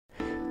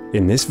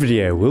In this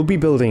video we'll be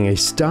building a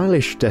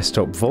stylish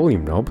desktop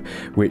volume knob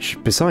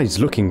which, besides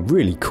looking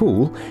really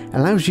cool,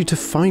 allows you to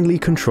finely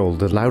control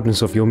the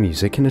loudness of your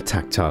music in a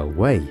tactile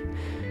way.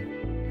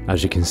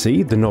 As you can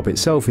see, the knob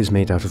itself is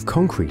made out of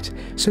concrete,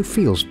 so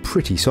feels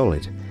pretty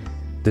solid.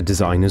 The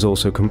design is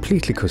also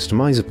completely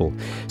customizable,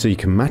 so you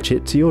can match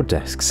it to your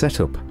desk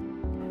setup.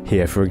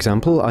 Here, for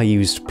example, I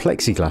used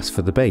plexiglass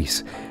for the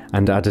base,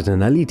 and added an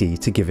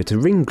LED to give it a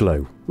ring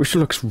glow, which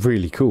looks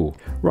really cool.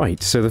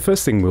 Right, so the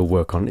first thing we'll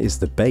work on is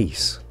the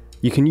base.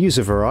 You can use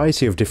a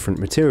variety of different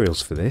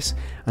materials for this,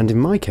 and in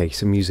my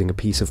case I'm using a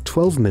piece of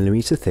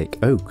 12mm thick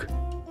oak.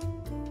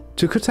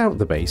 To cut out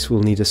the base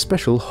we'll need a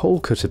special hole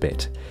cutter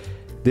bit.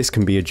 This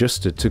can be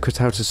adjusted to cut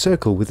out a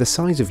circle with the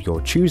size of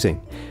your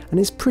choosing, and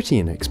is pretty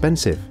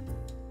inexpensive.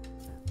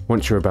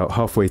 Once you're about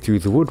halfway through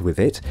the wood with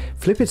it,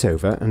 flip it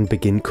over and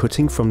begin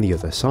cutting from the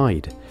other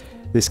side.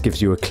 This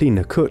gives you a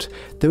cleaner cut,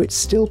 though it's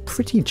still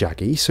pretty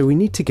jaggy, so we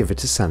need to give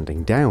it a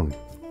sanding down.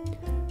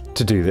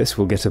 To do this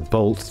we'll get a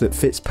bolt that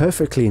fits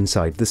perfectly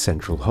inside the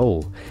central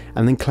hole,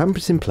 and then clamp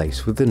it in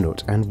place with the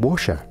nut and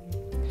washer.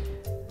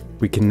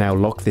 We can now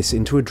lock this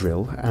into a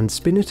drill and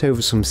spin it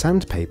over some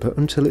sandpaper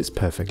until it's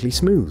perfectly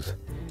smooth.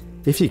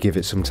 If you give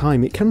it some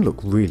time it can look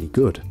really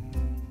good.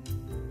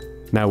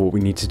 Now what we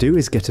need to do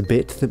is get a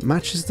bit that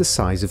matches the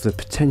size of the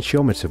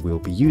potentiometer we'll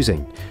be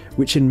using,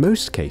 which in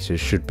most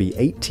cases should be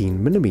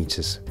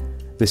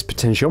 18mm. This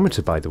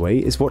potentiometer, by the way,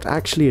 is what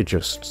actually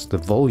adjusts the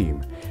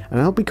volume,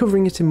 and I'll be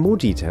covering it in more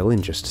detail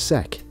in just a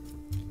sec.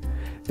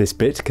 This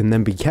bit can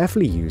then be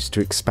carefully used to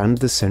expand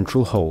the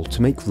central hole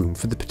to make room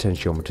for the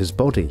potentiometer's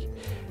body.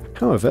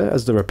 However,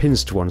 as there are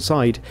pins to one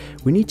side,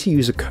 we need to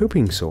use a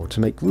coping saw to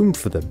make room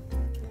for them.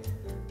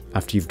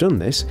 After you've done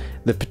this,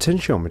 the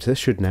potentiometer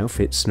should now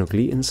fit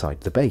snugly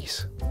inside the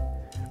base.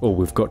 All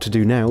we've got to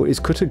do now is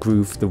cut a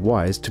groove for the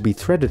wires to be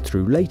threaded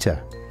through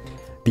later.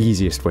 The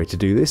easiest way to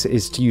do this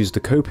is to use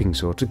the coping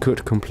saw to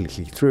cut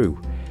completely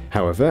through.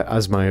 However,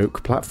 as my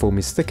oak platform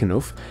is thick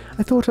enough,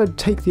 I thought I'd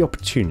take the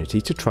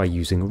opportunity to try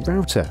using a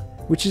router,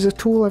 which is a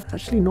tool I've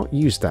actually not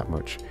used that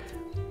much.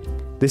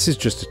 This is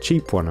just a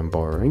cheap one I'm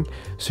borrowing,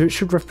 so it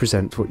should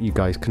represent what you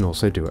guys can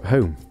also do at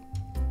home.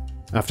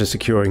 After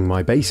securing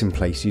my base in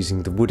place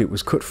using the wood it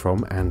was cut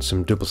from and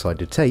some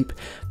double-sided tape,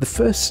 the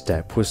first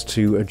step was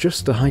to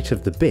adjust the height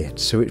of the bit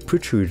so it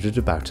protruded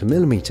about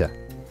 1mm.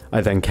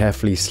 I then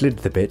carefully slid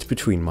the bit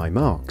between my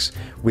marks,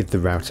 with the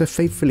router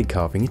faithfully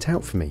carving it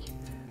out for me.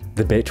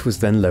 The bit was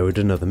then lowered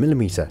another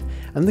 1mm,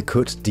 and the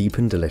cut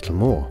deepened a little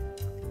more.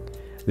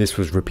 This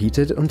was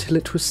repeated until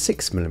it was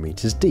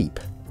 6mm deep.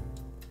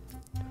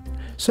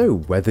 So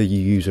whether you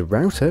use a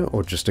router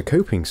or just a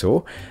coping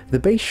saw, the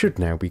base should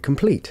now be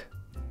complete.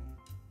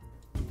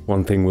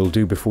 One thing we'll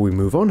do before we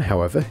move on,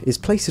 however, is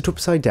place it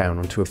upside down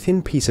onto a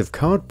thin piece of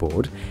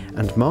cardboard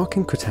and mark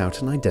and cut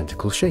out an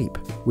identical shape,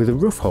 with a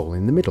rough hole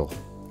in the middle.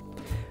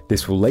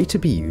 This will later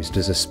be used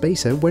as a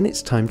spacer when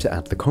it's time to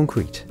add the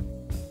concrete.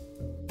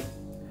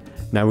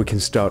 Now we can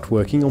start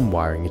working on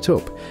wiring it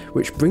up,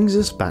 which brings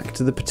us back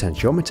to the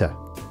potentiometer.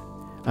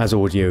 As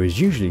audio is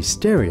usually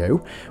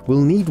stereo,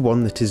 we'll need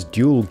one that is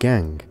dual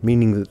gang,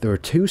 meaning that there are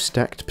two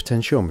stacked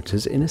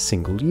potentiometers in a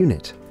single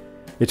unit.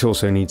 It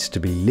also needs to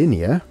be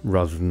linear,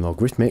 rather than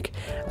logarithmic,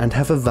 and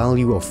have a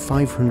value of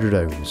 500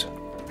 ohms.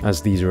 As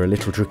these are a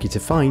little tricky to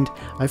find,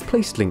 I've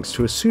placed links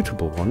to a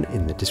suitable one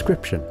in the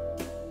description.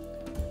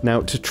 Now,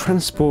 to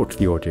transport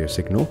the audio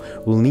signal,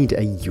 we'll need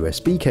a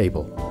USB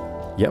cable.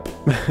 Yep,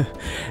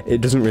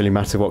 it doesn't really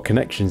matter what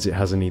connections it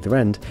has on either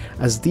end,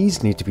 as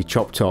these need to be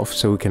chopped off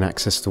so we can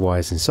access the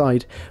wires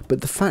inside, but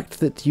the fact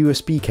that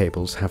USB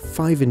cables have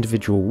 5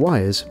 individual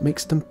wires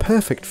makes them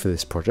perfect for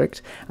this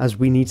project, as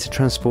we need to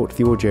transport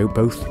the audio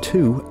both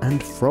to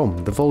and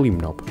from the volume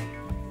knob.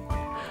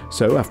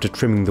 So after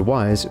trimming the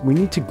wires, we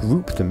need to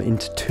group them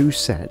into 2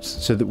 sets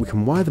so that we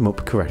can wire them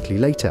up correctly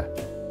later.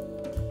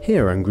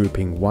 Here I'm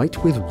grouping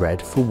white with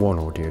red for one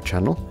audio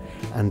channel,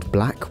 and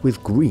black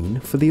with green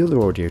for the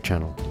other audio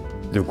channel.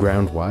 The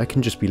ground wire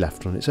can just be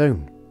left on its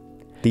own.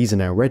 These are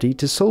now ready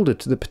to solder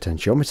to the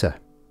potentiometer.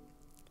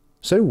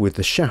 So with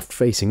the shaft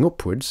facing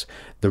upwards,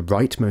 the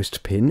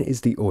rightmost pin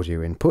is the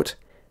audio input,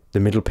 the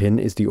middle pin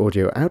is the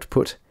audio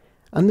output,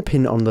 and the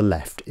pin on the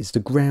left is the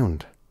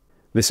ground.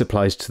 This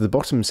applies to the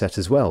bottom set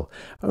as well,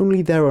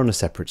 only they're on a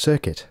separate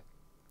circuit.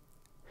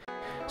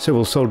 So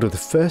we'll solder the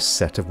first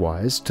set of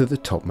wires to the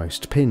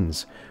topmost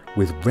pins,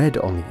 with red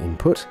on the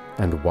input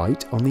and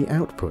white on the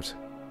output.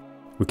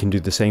 We can do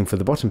the same for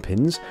the bottom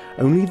pins,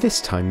 only this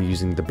time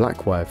using the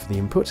black wire for the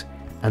input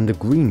and the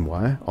green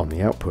wire on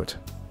the output.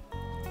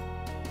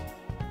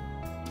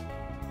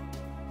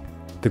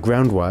 The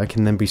ground wire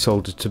can then be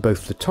soldered to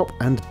both the top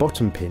and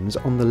bottom pins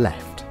on the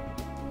left.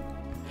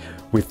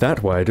 With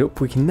that wired up,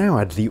 we can now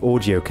add the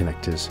audio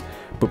connectors,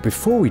 but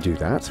before we do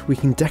that, we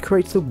can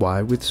decorate the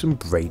wire with some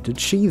braided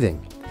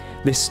sheathing.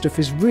 This stuff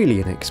is really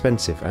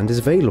inexpensive and is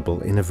available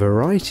in a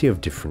variety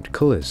of different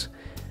colours.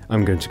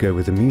 I'm going to go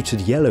with a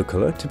muted yellow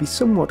colour to be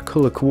somewhat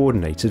colour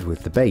coordinated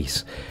with the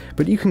base,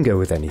 but you can go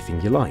with anything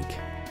you like.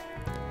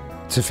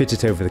 To fit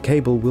it over the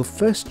cable, we'll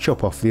first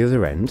chop off the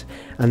other end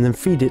and then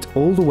feed it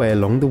all the way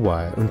along the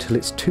wire until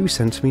it's 2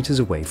 centimeters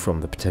away from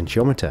the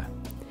potentiometer.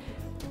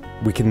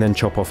 We can then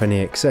chop off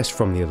any excess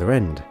from the other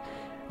end.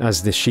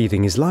 As this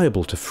sheathing is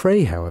liable to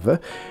fray,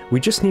 however, we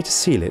just need to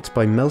seal it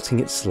by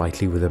melting it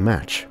slightly with a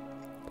match.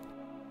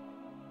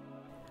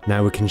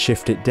 Now we can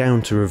shift it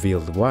down to reveal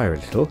the wire a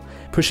little,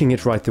 pushing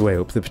it right the way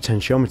up the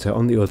potentiometer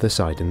on the other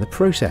side in the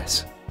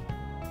process.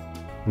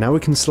 Now we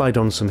can slide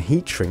on some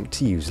heat shrink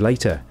to use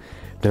later.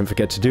 Don't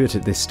forget to do it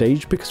at this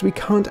stage because we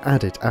can't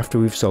add it after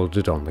we've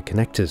soldered on the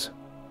connectors.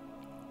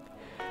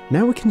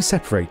 Now we can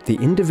separate the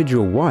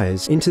individual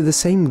wires into the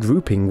same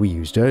grouping we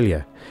used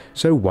earlier,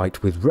 so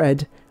white with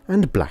red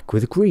and black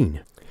with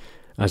green.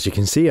 As you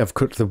can see, I've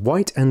cut the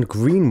white and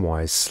green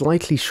wires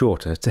slightly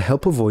shorter to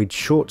help avoid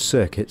short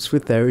circuits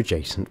with their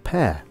adjacent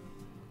pair.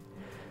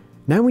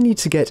 Now we need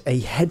to get a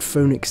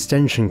headphone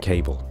extension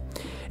cable.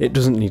 It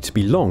doesn't need to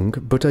be long,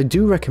 but I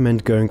do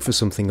recommend going for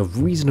something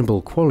of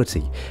reasonable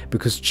quality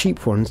because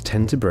cheap ones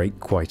tend to break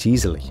quite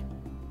easily.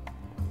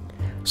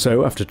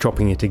 So after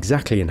chopping it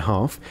exactly in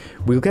half,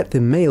 we'll get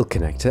the male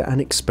connector and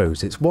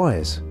expose its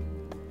wires.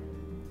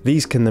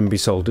 These can then be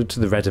soldered to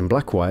the red and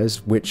black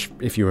wires, which,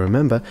 if you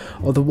remember,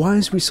 are the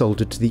wires we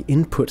soldered to the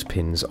input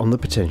pins on the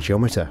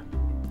potentiometer.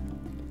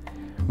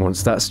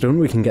 Once that's done,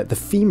 we can get the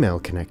female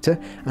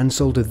connector and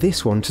solder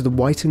this one to the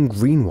white and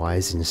green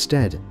wires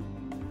instead,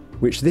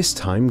 which this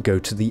time go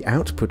to the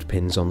output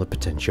pins on the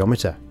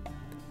potentiometer.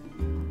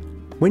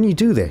 When you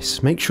do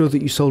this, make sure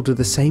that you solder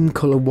the same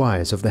colour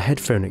wires of the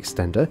headphone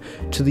extender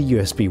to the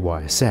USB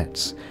wire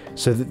sets,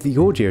 so that the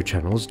audio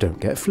channels don't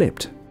get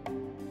flipped.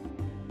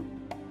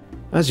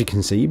 As you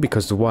can see,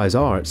 because the wires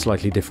are at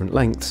slightly different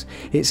lengths,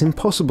 it's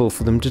impossible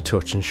for them to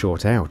touch and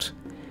short out.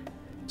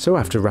 So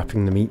after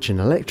wrapping them each in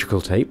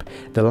electrical tape,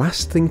 the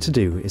last thing to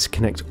do is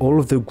connect all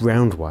of the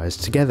ground wires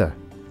together.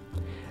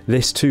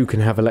 This too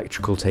can have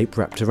electrical tape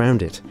wrapped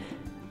around it,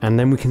 and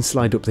then we can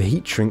slide up the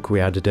heat shrink we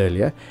added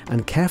earlier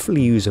and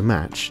carefully use a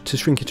match to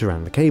shrink it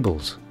around the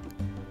cables.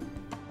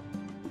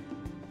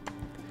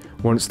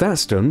 Once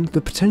that's done, the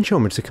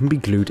potentiometer can be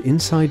glued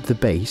inside the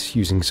base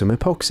using some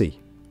epoxy.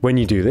 When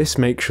you do this,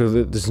 make sure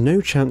that there's no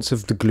chance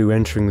of the glue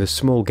entering the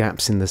small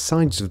gaps in the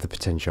sides of the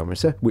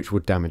potentiometer, which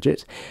would damage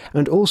it,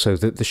 and also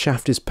that the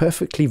shaft is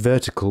perfectly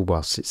vertical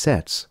whilst it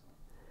sets.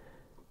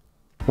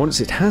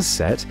 Once it has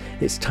set,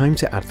 it's time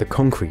to add the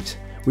concrete,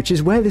 which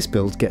is where this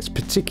build gets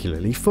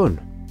particularly fun.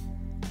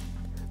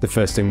 The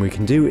first thing we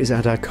can do is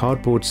add our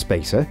cardboard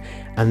spacer,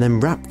 and then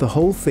wrap the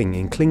whole thing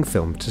in cling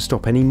film to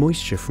stop any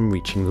moisture from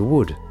reaching the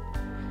wood.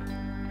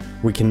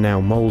 We can now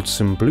mould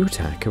some blue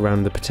tack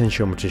around the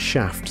potentiometer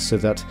shaft so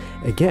that,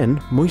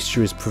 again,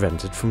 moisture is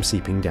prevented from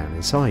seeping down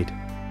inside.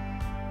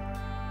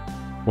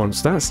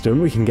 Once that's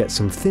done, we can get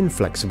some thin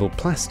flexible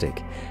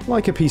plastic,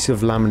 like a piece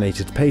of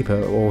laminated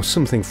paper or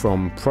something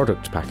from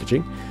product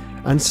packaging,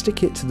 and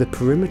stick it to the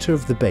perimeter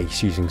of the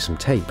base using some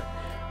tape,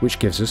 which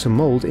gives us a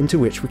mould into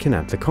which we can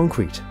add the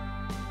concrete.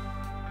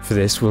 For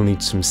this we'll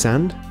need some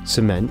sand,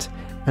 cement,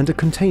 and a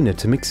container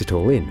to mix it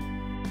all in.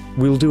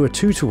 We'll do a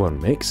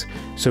 2-to-1 mix,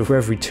 so for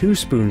every 2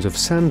 spoons of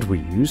sand we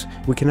use,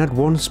 we can add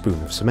 1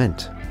 spoon of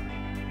cement.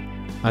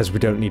 As we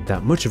don't need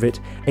that much of it,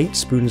 8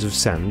 spoons of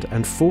sand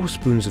and 4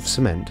 spoons of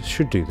cement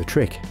should do the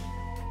trick.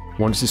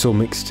 Once it's all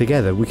mixed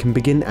together, we can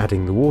begin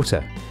adding the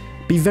water.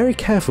 Be very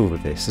careful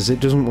with this as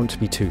it doesn't want to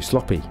be too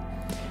sloppy.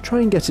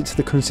 Try and get it to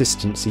the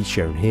consistency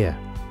shown here.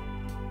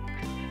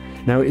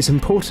 Now it's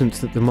important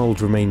that the mould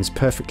remains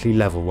perfectly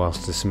level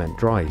whilst the cement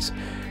dries,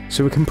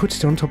 so we can put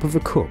it on top of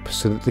a cup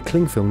so that the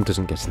cling film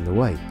doesn't get in the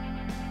way.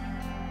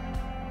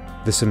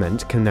 The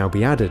cement can now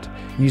be added,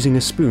 using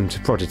a spoon to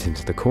prod it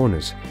into the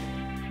corners.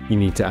 You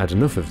need to add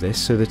enough of this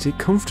so that it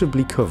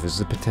comfortably covers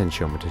the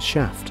potentiometer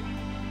shaft.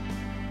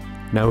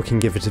 Now we can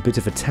give it a bit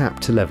of a tap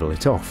to level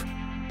it off.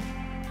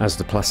 As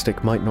the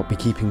plastic might not be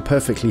keeping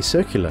perfectly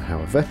circular,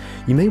 however,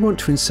 you may want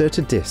to insert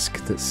a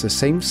disc that's the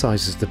same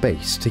size as the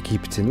base to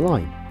keep it in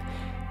line.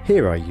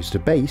 Here I used a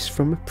base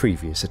from a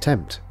previous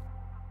attempt.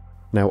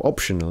 Now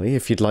optionally,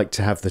 if you'd like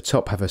to have the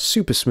top have a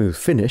super smooth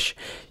finish,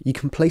 you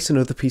can place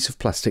another piece of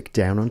plastic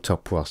down on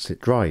top whilst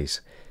it dries.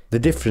 The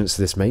difference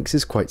this makes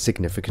is quite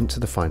significant to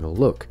the final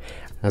look,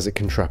 as it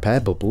can trap air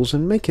bubbles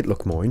and make it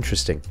look more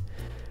interesting.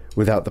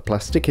 Without the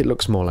plastic it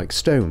looks more like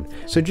stone,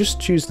 so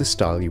just choose the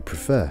style you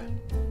prefer.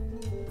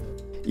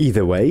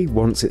 Either way,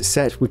 once it's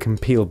set we can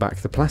peel back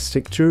the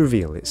plastic to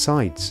reveal its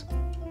sides.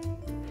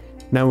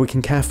 Now we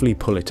can carefully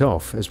pull it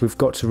off, as we've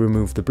got to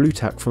remove the blue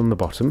tack from the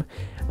bottom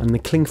and the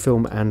cling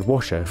film and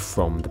washer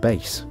from the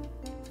base.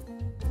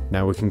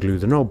 Now we can glue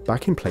the knob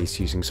back in place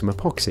using some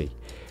epoxy.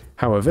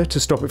 However, to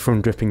stop it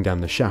from dripping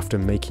down the shaft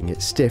and making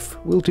it stiff,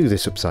 we'll do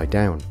this upside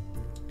down.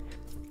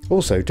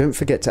 Also, don't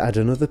forget to add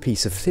another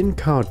piece of thin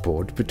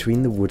cardboard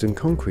between the wood and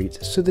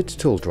concrete so that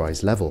it all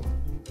dries level.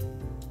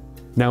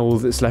 Now all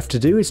that's left to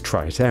do is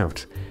try it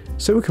out.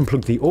 So we can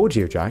plug the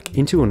audio jack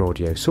into an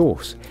audio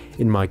source,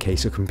 in my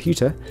case a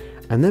computer,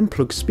 and then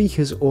plug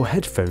speakers or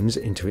headphones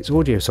into its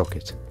audio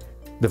socket.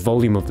 The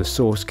volume of the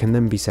source can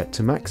then be set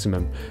to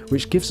maximum,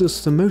 which gives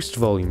us the most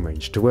volume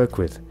range to work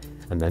with,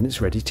 and then it's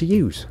ready to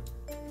use.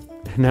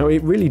 Now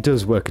it really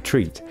does work a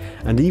treat,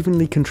 and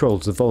evenly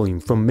controls the volume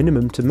from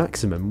minimum to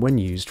maximum when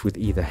used with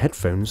either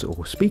headphones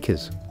or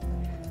speakers.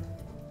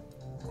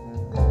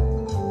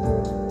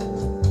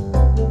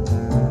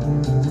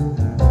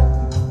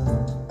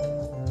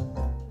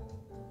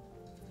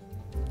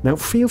 Now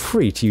feel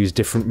free to use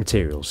different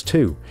materials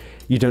too.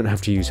 You don't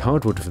have to use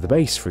hardwood for the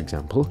bass, for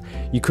example.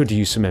 You could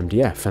use some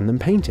MDF and then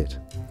paint it.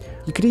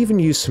 You could even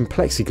use some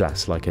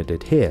plexiglass like I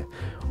did here,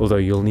 although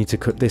you'll need to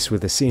cut this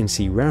with a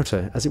CNC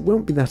router as it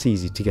won't be that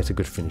easy to get a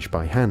good finish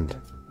by hand.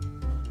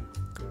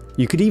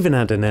 You could even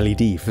add an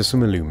LED for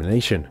some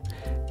illumination.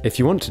 If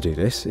you want to do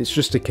this, it's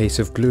just a case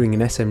of gluing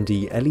an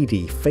SMD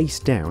LED face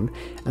down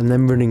and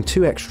then running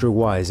 2 extra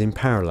wires in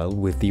parallel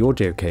with the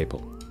audio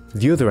cable.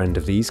 The other end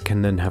of these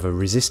can then have a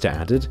resistor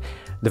added,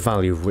 the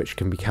value of which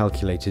can be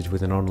calculated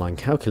with an online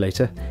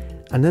calculator,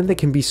 and then they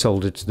can be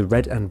soldered to the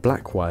red and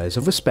black wires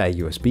of a spare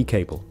USB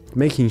cable,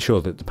 making sure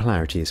that the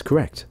polarity is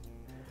correct.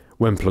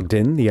 When plugged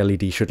in, the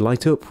LED should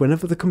light up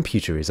whenever the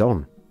computer is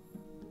on.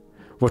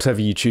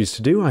 Whatever you choose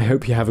to do, I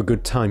hope you have a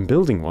good time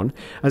building one,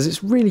 as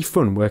it's really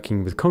fun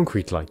working with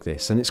concrete like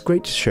this and it's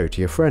great to show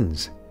to your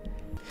friends.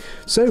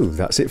 So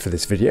that's it for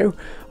this video.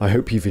 I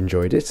hope you've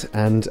enjoyed it,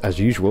 and as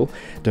usual,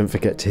 don't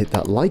forget to hit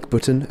that like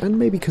button and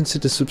maybe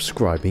consider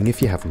subscribing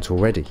if you haven't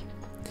already.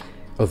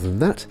 Other than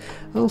that,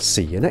 I'll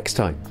see you next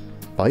time.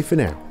 Bye for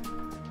now.